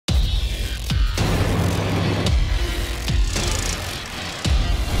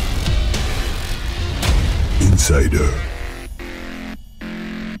Insider.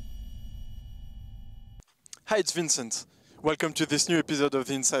 Hi, it's Vincent. Welcome to this new episode of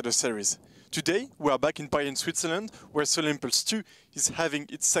the Insider series. Today, we are back in Paris, Switzerland, where Solar Impulse 2 is having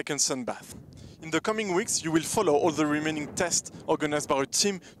its second sunbath. In the coming weeks, you will follow all the remaining tests organized by our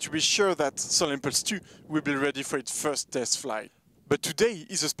team to be sure that Solar Impulse 2 will be ready for its first test flight. But today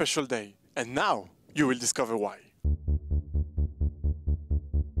is a special day, and now you will discover why.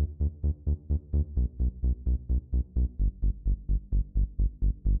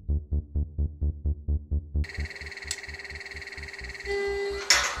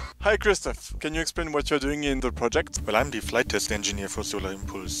 Hi Christoph, can you explain what you're doing in the project? Well, I'm the flight test engineer for Solar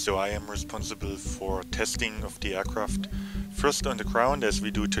Impulse, so I am responsible for testing of the aircraft, first on the ground as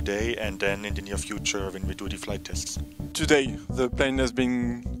we do today, and then in the near future when we do the flight tests. Today, the plane has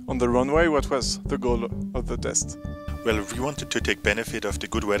been on the runway. What was the goal of the test? Well, we wanted to take benefit of the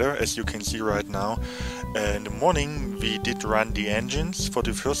good weather, as you can see right now. In the morning, we did run the engines. For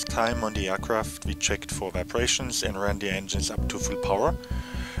the first time on the aircraft, we checked for vibrations and ran the engines up to full power.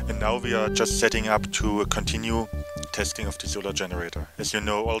 And now we are just setting up to continue testing of the solar generator. As you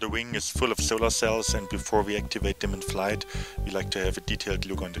know, all the wing is full of solar cells, and before we activate them in flight, we like to have a detailed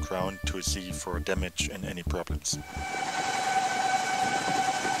look on the ground to see for damage and any problems.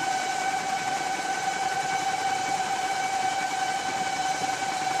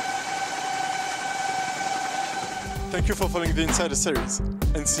 Thank you for following the Insider series,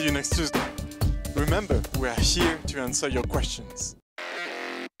 and see you next Tuesday. Remember, we are here to answer your questions.